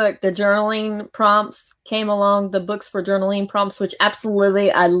first book, the journaling prompts came along, the books for journaling prompts, which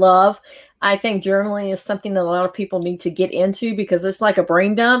absolutely I love. I think journaling is something that a lot of people need to get into because it's like a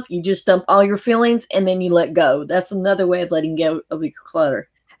brain dump. You just dump all your feelings and then you let go. That's another way of letting go of your clutter.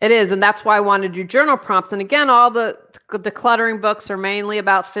 It is. And that's why I wanted to do journal prompts. And again, all the decluttering books are mainly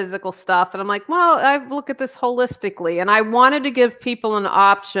about physical stuff. And I'm like, well, I look at this holistically. And I wanted to give people an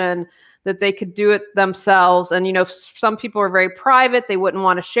option that they could do it themselves. And, some people are very private. They wouldn't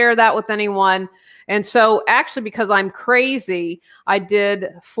want to share that with anyone. And so actually, because I'm crazy, I did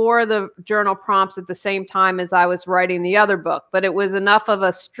 4 of the journal prompts at the same time as I was writing the other book. But it was enough of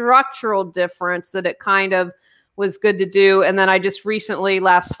a structural difference that it kind of was good to do. And then I just recently,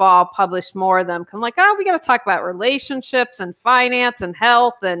 last fall, published more of them. I'm like, oh, we got to talk about relationships and finance and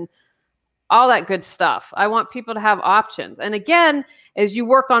health and all that good stuff. I want people to have options. And again, as you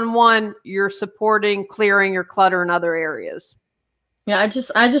work on one, you're supporting clearing your clutter in other areas. Yeah, I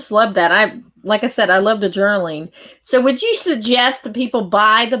just love that. Like I said, I love the journaling. So would you suggest that people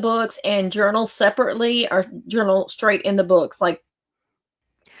buy the books and journal separately or journal straight in the books? Like,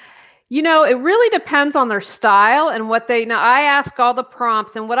 it really depends on their style and I ask all the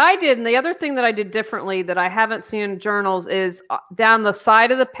prompts, and what I did, and the other thing that I did differently that I haven't seen in journals is down the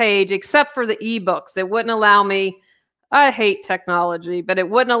side of the page, except for the ebooks, it wouldn't allow me, I hate technology, but it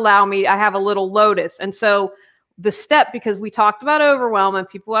wouldn't allow me, I have a little lotus. And so the step, because we talked about overwhelm and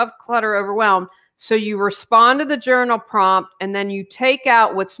people have clutter overwhelmed. So you respond to the journal prompt and then you take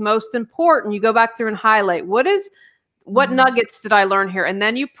out what's most important. You go back through and highlight what nuggets did I learn here? And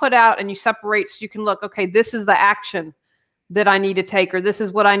then you put out and you separate so you can look, okay, this is the action that I need to take, or this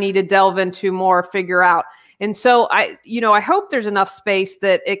is what I need to delve into more, figure out. And so I hope there's enough space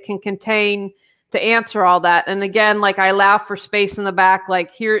that it can contain to answer all that. And again, like I allow for space in the back,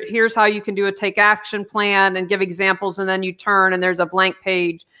 like here's how you can do a take action plan and give examples. And then you turn and there's a blank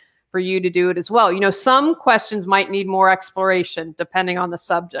page for you to do it as well. Some questions might need more exploration depending on the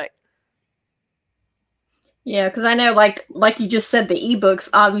subject. Yeah, because I know, like you just said, the ebooks,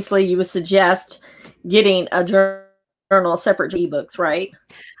 obviously you would suggest getting a journal, separate ebooks, right?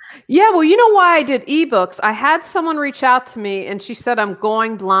 Yeah, well, you know why I did ebooks? I had someone reach out to me and she said, I'm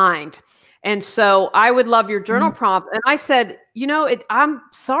going blind. And so I would love your journal prompt. And I said, I'm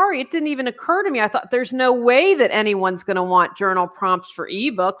sorry, it didn't even occur to me. I thought there's no way that anyone's going to want journal prompts for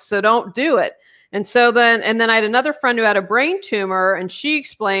ebooks, so don't do it. And then I had another friend who had a brain tumor, and she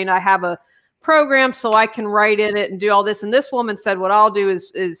explained, I have a program so I can write in it and do all this. And this woman said, what I'll do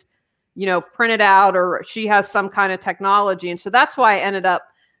is print it out, or she has some kind of technology. And so that's why I ended up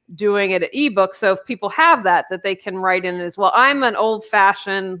doing it at ebook. So if people have that they can write in it as well. I'm an old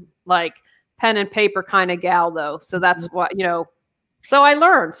fashioned, like pen and paper kind of gal though. So that's what, so I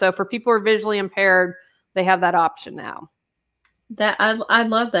learned. So for people who are visually impaired, they have that option now. That I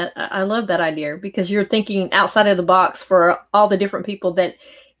love that. I love that idea because you're thinking outside of the box for all the different people that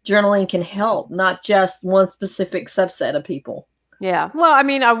journaling can help, not just one specific subset of people. Yeah. Well, I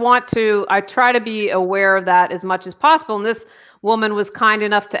mean, I try to be aware of that as much as possible. And this woman was kind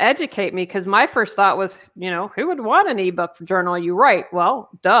enough to educate me because my first thought was, who would want an ebook for journal you write?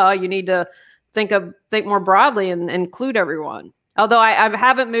 Well, duh, you need to think more broadly and include everyone. Although I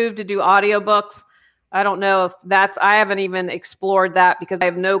haven't moved to do audiobooks. I don't know if I haven't even explored that because I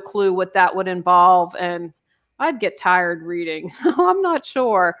have no clue what that would involve. And I'd get tired reading. I'm not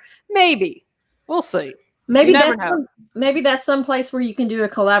sure. Maybe. We'll see. Maybe that's some place where you can do a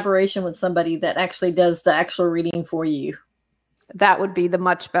collaboration with somebody that actually does the actual reading for you. That would be the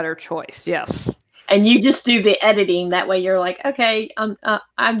much better choice. Yes. And you just do the editing. That way you're like, okay,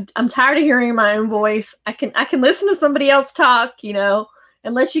 I'm tired of hearing my own voice. I can listen to somebody else talk,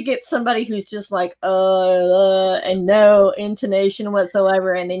 unless you get somebody who's just like, and no intonation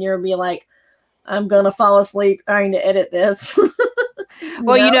whatsoever. And then you'll be like, I'm going to fall asleep trying to edit this.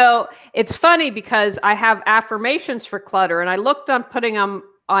 Well, it's funny because I have affirmations for clutter, and I looked on putting them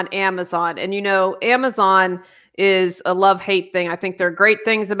on Amazon. And, Amazon is a love-hate thing. I think there are great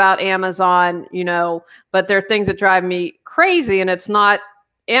things about Amazon, but there are things that drive me crazy. And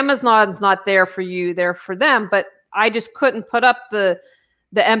Amazon's not there for you, they're for them. But I just couldn't put up the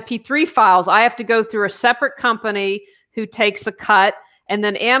MP3 files. I have to go through a separate company who takes a cut. And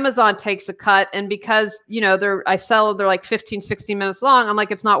then Amazon takes a cut. And because, they're like 15, 16 minutes long, I'm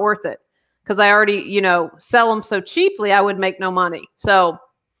like, it's not worth it. Because I already, sell them so cheaply, I would make no money. So,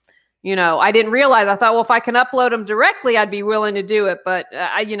 I didn't realize. I thought, well, if I can upload them directly, I'd be willing to do it. But,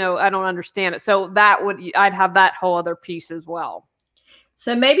 I don't understand it. So I'd have that whole other piece as well.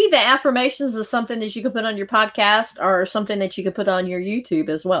 So maybe the affirmations is something that you could put on your podcast or something that you could put on your YouTube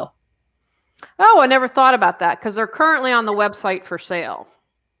as well. Oh, I never thought about that because they're currently on the website for sale.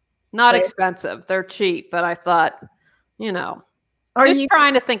 Not expensive. They're cheap, but I thought,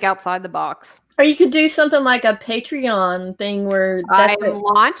 trying to think outside the box. Or you could do something like a Patreon thing where I'm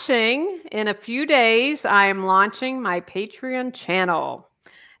launching in a few days. I am launching my Patreon channel.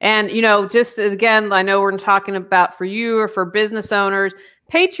 And, just again, I know we're talking about for you or for business owners,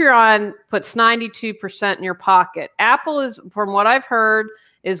 Patreon puts 92% in your pocket. Apple is, from what I've heard,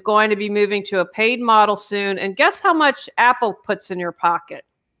 is going to be moving to a paid model soon. And guess how much Apple puts in your pocket?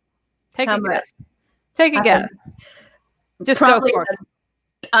 Take a guess. Take a guess. Just go for it.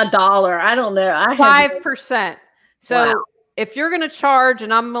 $1. I don't know. 5%. So if you're going to charge,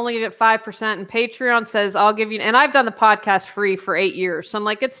 and I'm only at 5%, and Patreon says, I'll give you, and I've done the podcast free for 8 years. So I'm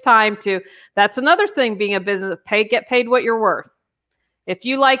like, it's time to, that's another thing being a business, get paid what you're worth. If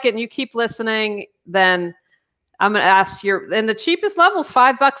you like it and you keep listening, then I'm going to ask and the cheapest level is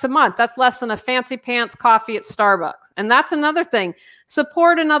 $5 a month. That's less than a fancy pants coffee at Starbucks. And that's another thing.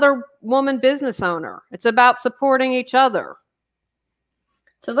 Support another woman business owner. It's about supporting each other.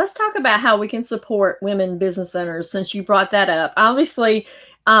 So let's talk about how we can support women business owners since you brought that up. Obviously,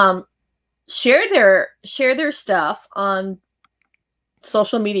 share their stuff on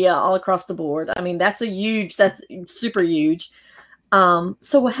social media all across the board. I mean, that's super huge.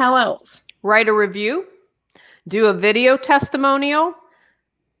 So how else? Write a review. Do a video testimonial,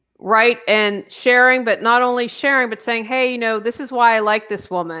 right? And sharing, but not only sharing, but saying, hey, this is why I like this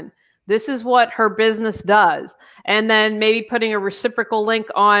woman. This is what her business does. And then maybe putting a reciprocal link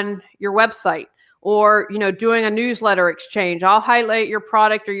on your website or, doing a newsletter exchange. I'll highlight your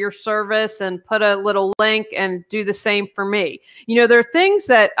product or your service and put a little link and do the same for me. There are things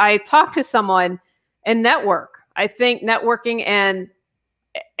that I talk to someone and network. I think networking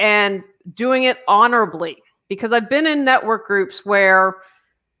and doing it honorably. Because I've been in network groups where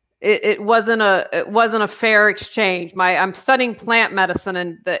it wasn't a fair exchange. I'm studying plant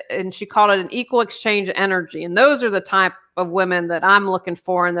medicine, and she called it an equal exchange of energy. And those are the type of women that I'm looking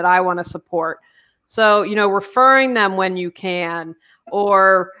for and that I want to support. So referring them when you can,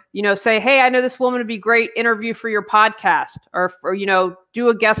 or say, hey, I know this woman would be great interview for your podcast, or do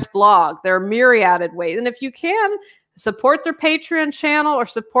a guest blog. There are myriad ways, and if you can, support their Patreon channel or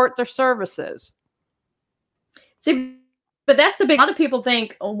support their services. See, but that's the big. A lot of people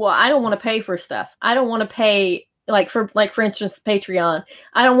think, oh, well, I don't want to pay for stuff. I don't want to pay, for instance, Patreon.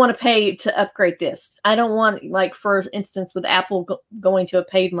 I don't want to pay to upgrade this. I don't want, for instance, with Apple going to a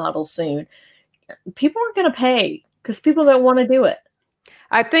paid model soon. People aren't going to pay because people don't want to do it.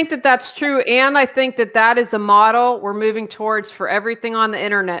 I think that that's true. And I think that that is a model we're moving towards for everything on the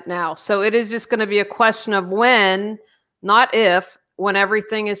internet now. So it is just going to be a question of when, not if, when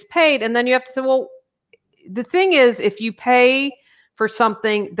everything is paid. And then you have to say, well, the thing is, if you pay for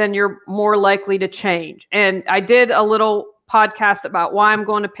something, then you're more likely to change. And I did a little podcast about why I'm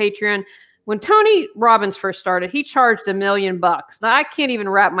going to Patreon. When Tony Robbins first started, he charged $1 million. Now, I can't even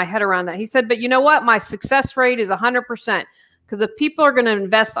wrap my head around that. He said, but you know what? My success rate is 100%. Because if people are going to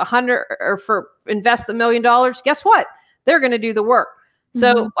invest invest $1 million, guess what? They're going to do the work.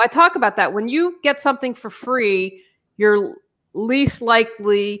 So I talk about that. When you get something for free, you're least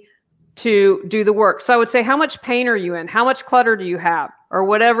likely to do the work. So I would say, how much pain are you in? How much clutter do you have? Or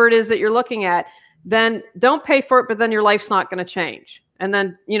whatever it is that you're looking at, then don't pay for it, but then your life's not going to change. And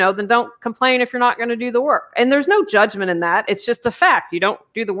then, then don't complain if you're not going to do the work. And there's no judgment in that. It's just a fact. You don't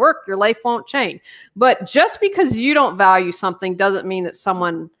do the work, your life won't change. But just because you don't value something doesn't mean that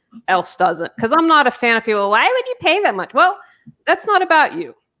someone else doesn't. Because I'm not a fan of people, why would you pay that much? Well, that's not about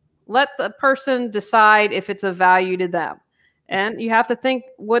you. Let the person decide if it's a value to them. And you have to think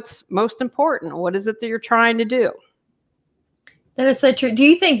what's most important. What is it that you're trying to do? That is so true. Do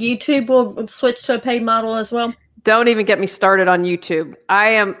you think YouTube will switch to a paid model as well? Don't even get me started on YouTube.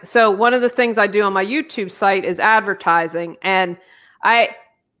 So one of the things I do on my YouTube site is advertising. And I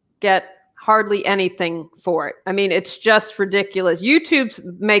get hardly anything for it. I mean, it's just ridiculous. YouTube's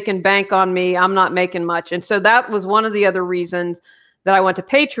making bank on me. I'm not making much. And so that was one of the other reasons that I went to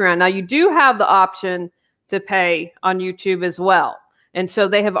Patreon. Now, you do have the option to pay on YouTube as well. And so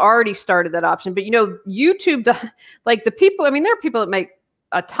they have already started that option. But, YouTube, like the people, I mean, there are people that make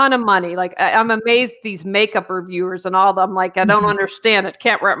a ton of money. Like I'm amazed these makeup reviewers and all of them. Like, I don't understand it.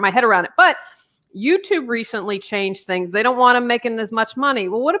 Can't wrap my head around it. But YouTube recently changed things. They don't want them making as much money.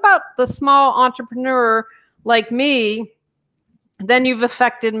 Well, what about the small entrepreneur like me? Then you've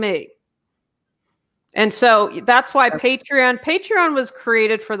affected me. And so that's why Patreon was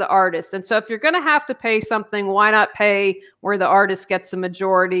created for the artist. And so if you're going to have to pay something, why not pay where the artist gets the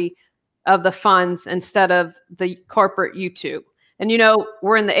majority of the funds instead of the corporate YouTube? And,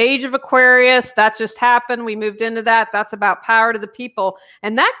 we're in the age of Aquarius. That just happened. We moved into that. That's about power to the people.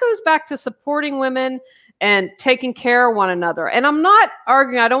 And that goes back to supporting women and taking care of one another. And I'm not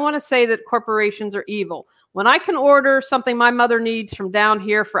arguing. I don't want to say that corporations are evil. When I can order something my mother needs from down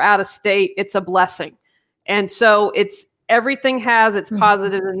here for out of state, it's a blessing. And so everything has its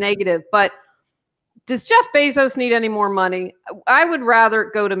positive and negative. But does Jeff Bezos need any more money? I would rather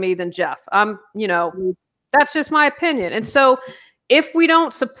it go to me than Jeff. That's just my opinion. And so if we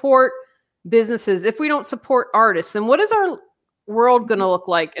don't support businesses, if we don't support artists, then what is our world going to look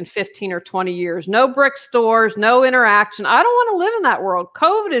like in 15 or 20 years? No brick stores, no interaction. I don't want to live in that world.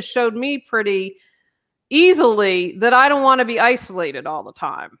 COVID has showed me pretty easily that I don't want to be isolated all the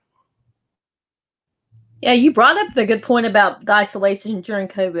time. Yeah, you brought up the good point about the isolation during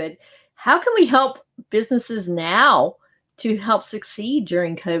COVID. How can we help businesses now to help succeed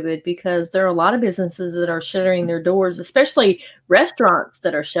during COVID? Because there are a lot of businesses that are shuttering their doors, especially restaurants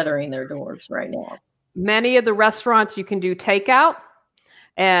that are shuttering their doors right now. Many of the restaurants you can do takeout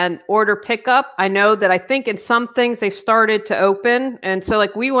and order pickup. I know that I think in some things they've started to open. And so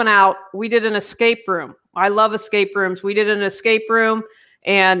like we went out, we did an escape room. I love escape rooms. We did an escape room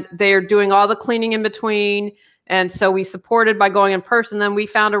and they're doing all the cleaning in between. And so we supported by going in person. Then we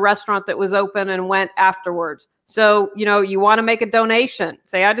found a restaurant that was open and went afterwards. So, you want to make a donation.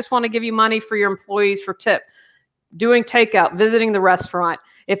 Say, I just want to give you money for your employees for tip. Doing takeout, visiting the restaurant.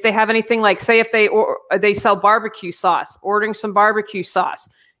 If they have anything like, say, if they sell barbecue sauce, ordering some barbecue sauce.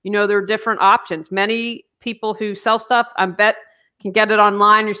 There are different options. Many people who sell stuff, I bet, can get it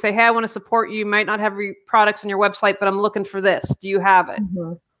online. You say, hey, I want to support you. You might not have your products on your website, but I'm looking for this. Do you have it?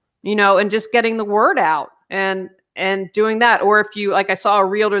 And just getting the word out and doing that. Or if you, like I saw a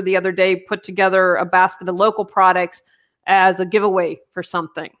realtor the other day, put together a basket of local products as a giveaway for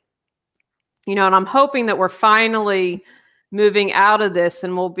something. And I'm hoping that we're finally moving out of this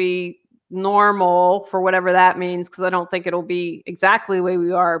and we'll be normal for whatever that means, because I don't think it'll be exactly the way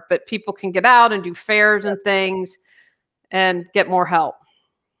we are, but people can get out and do fairs and things and get more help.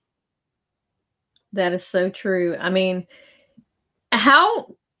 That is so true. I mean,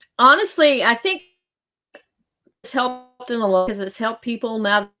 honestly, I think it's helped in a lot because it's helped people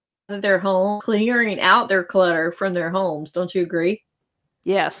now that they're home, clearing out their clutter from their homes. Don't you agree?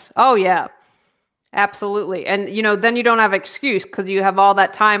 Yes. Oh, yeah. Absolutely. And, then you don't have an excuse because you have all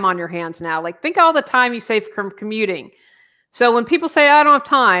that time on your hands now. Like, think all the time you save from commuting. So when people say, I don't have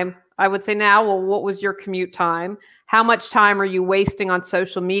time, I would say now, well, what was your commute time? How much time are you wasting on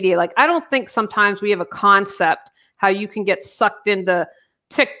social media? Like, I don't think sometimes we have a concept how you can get sucked into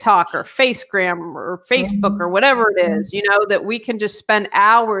TikTok or Facegram or Facebook or whatever it is, that we can just spend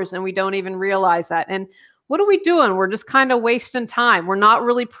hours and we don't even realize that. And what are we doing? We're just kind of wasting time. We're not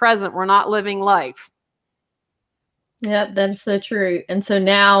really present. We're not living life. Yep, that's so true. And so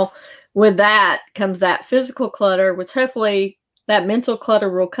now with that comes that physical clutter, which hopefully that mental clutter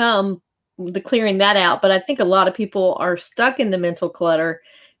will come, the clearing that out. But I think a lot of people are stuck in the mental clutter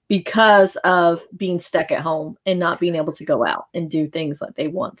because of being stuck at home and not being able to go out and do things like they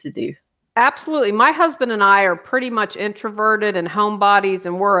want to do. Absolutely. My husband and I are pretty much introverted and homebodies,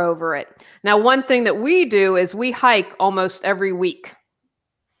 and we're over it. Now, one thing that we do is we hike almost every week.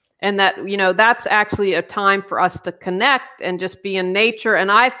 And that, that's actually a time for us to connect and just be in nature.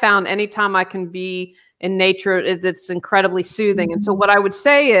 And I found anytime I can be in nature, it's incredibly soothing. And so what I would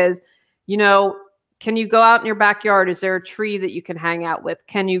say is, can you go out in your backyard? Is there a tree that you can hang out with?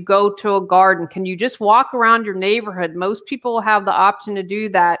 Can you go to a garden? Can you just walk around your neighborhood? Most people have the option to do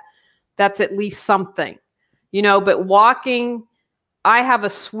that. That's at least something, but walking, I have a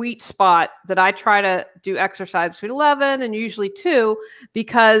sweet spot that I try to do exercise between 11 and usually 2,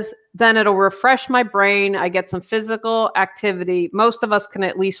 because then it'll refresh my brain. I get some physical activity. Most of us can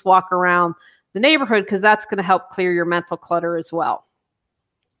at least walk around the neighborhood because that's going to help clear your mental clutter as well.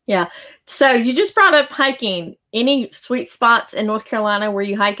 Yeah. So you just brought up hiking. Any sweet spots in North Carolina where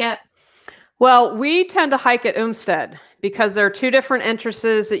you hike at? Well, we tend to hike at Umstead because there are two different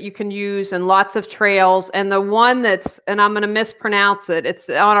entrances that you can use and lots of trails. And the one that's, and I'm going to mispronounce it, it's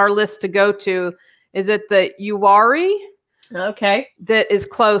on our list to go to, is it the Uwari? Okay. That is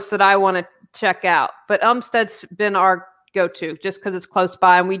close that I want to check out. But Umstead's been our go-to just because it's close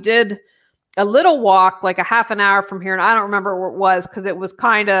by. And we did a little walk, like a half an hour from here. And I don't remember where it was because it was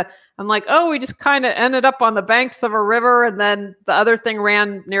kind of, I'm like, oh, we just kind of ended up on the banks of a river. And then the other thing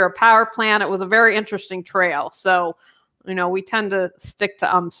ran near a power plant. It was a very interesting trail. So, we tend to stick to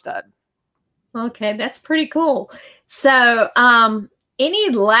Umstead. Okay, that's pretty cool. So, any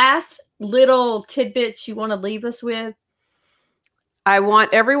last little tidbits you want to leave us with? I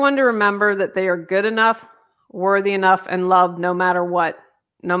want everyone to remember that they are good enough, worthy enough, and loved no matter what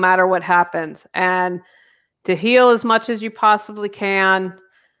happens. And to heal as much as you possibly can,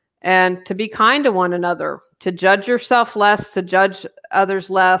 and to be kind to one another, to judge yourself less, to judge others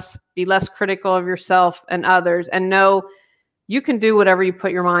less, be less critical of yourself and others, and know you can do whatever you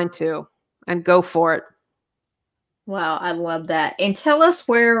put your mind to and go for it. Wow, I love that. And tell us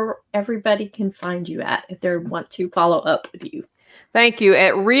where everybody can find you at if they want to follow up with you. Thank you.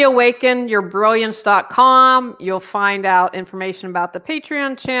 At reawakenyourbrilliance.com, you'll find out information about the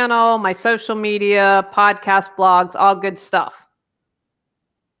Patreon channel, my social media, podcast, blogs, all good stuff.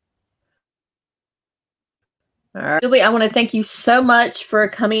 All right. Julie, I want to thank you so much for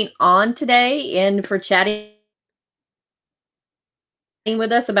coming on today and for chatting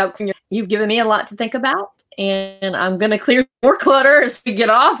with us about clearing. You've given me a lot to think about, and I'm going to clear more clutter as we get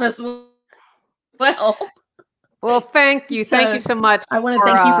off as well. Well, thank you. Thank you so much. I want to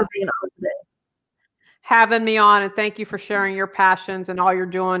thank you for being on today. Having me on, and thank you for sharing your passions and all you're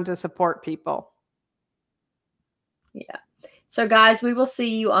doing to support people. Yeah. So guys, we will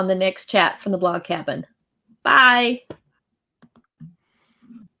see you on the next chat from the Blog Cabin. Bye.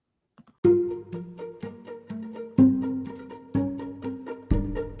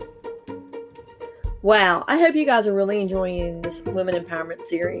 Wow, I hope you guys are really enjoying this Women Empowerment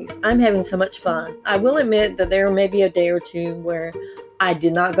series. I'm having so much fun. I will admit that there may be a day or two where I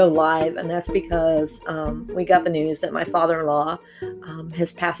did not go live, and that's because we got the news that my father-in-law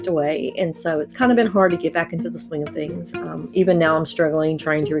has passed away, and so it's kind of been hard to get back into the swing of things. Even now I'm struggling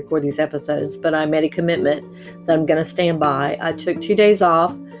trying to record these episodes, but I made a commitment that I'm going to stand by. I took 2 days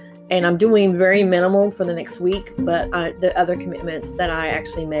off, and I'm doing very minimal for the next week, but the other commitments that I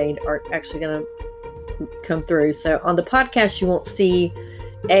actually made are actually going to come through. So on the podcast, you won't see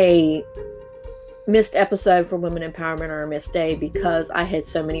a missed episode for Women Empowerment or a missed day because I had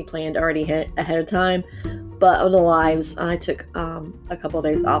so many planned already ahead of time. But on the lives, I took a couple of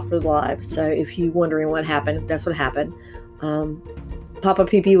days off for the live. So if you're wondering what happened, that's what happened. Papa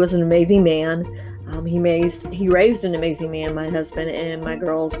PP was an amazing man. He raised an amazing man. My husband and my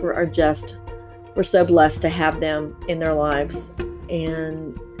girls we're so blessed to have them in their lives,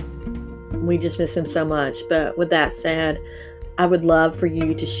 and we just miss him so much. But with that said, I would love for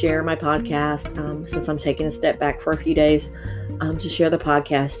you to share my podcast, since I'm taking a step back for a few days, to share the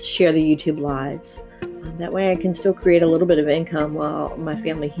podcast, share the YouTube lives. That way I can still create a little bit of income while my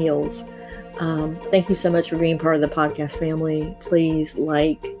family heals. Thank you so much for being part of the podcast family. Please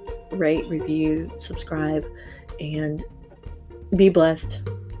like, rate, review, subscribe, and be blessed.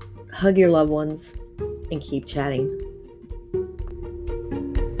 Hug your loved ones and keep chatting.